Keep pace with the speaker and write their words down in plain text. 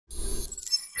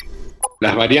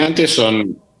Las variantes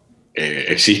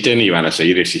existen y van a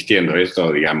seguir existiendo.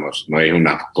 Esto, digamos, no es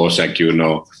una cosa que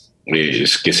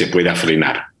que se pueda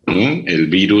frenar. El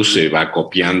virus se va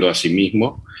copiando a sí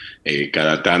mismo,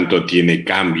 cada tanto tiene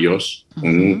cambios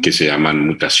Ujú. que se llaman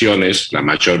mutaciones. La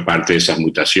mayor parte de esas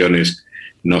mutaciones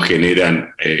no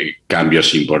generan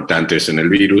cambios importantes en el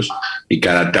virus y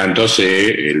cada tanto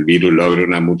el virus logra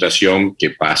una mutación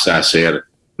que pasa a ser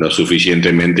lo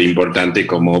suficientemente importante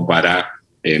como para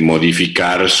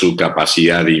modificar su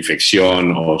capacidad de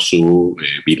infección o su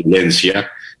virulencia,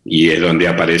 y es donde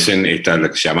aparecen estas lo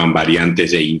que se llaman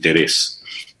variantes de interés.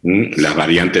 Las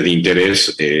variantes de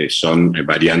interés son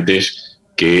variantes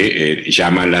que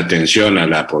llaman la atención a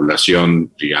la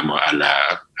población, digamos,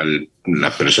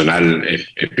 la personal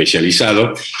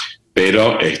especializado,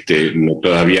 pero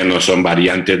todavía no son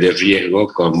variantes de riesgo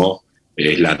como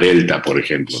es la Delta, por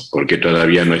ejemplo, porque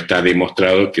todavía no está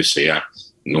demostrado que sea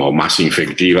no más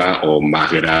infectiva o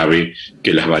más grave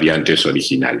que las variantes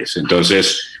originales.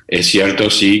 Entonces, es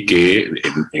cierto sí que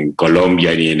en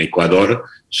Colombia y en Ecuador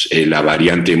la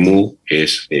variante Mu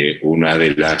es una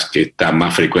de las que está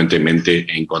más frecuentemente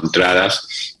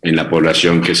encontradas en la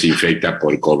población que se infecta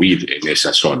por COVID en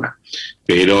esa zona,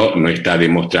 pero no está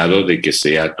demostrado de que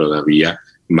sea todavía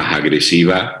más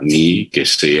agresiva ni que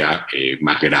sea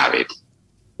más grave.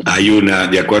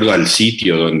 De acuerdo al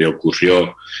sitio donde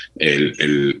ocurrió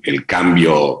el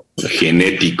cambio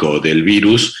genético del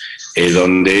virus, es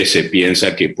donde se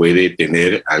piensa que puede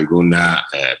tener alguna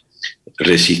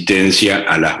resistencia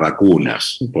a las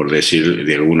vacunas, por decir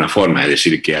de alguna forma, es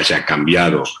decir, que haya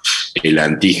cambiado el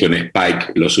antígeno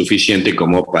Spike lo suficiente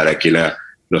como para que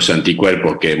los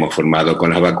anticuerpos que hemos formado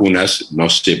con las vacunas no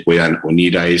se puedan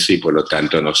unir a ese y por lo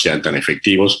tanto no sean tan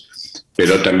efectivos,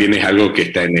 pero también es algo que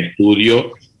está en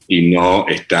estudio y no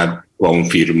está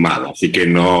confirmado. Así que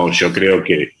no, yo creo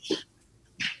que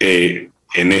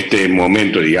en este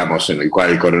momento, digamos, en el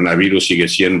cual el coronavirus sigue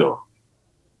siendo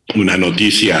una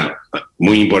noticia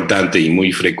muy importante y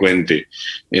muy frecuente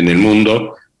en el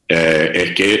mundo,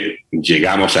 es que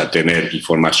llegamos a tener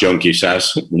información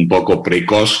quizás un poco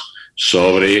precoz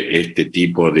sobre este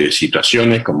tipo de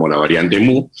situaciones como la variante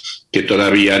Mu, que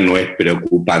todavía no es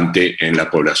preocupante en la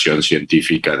población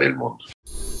científica del mundo.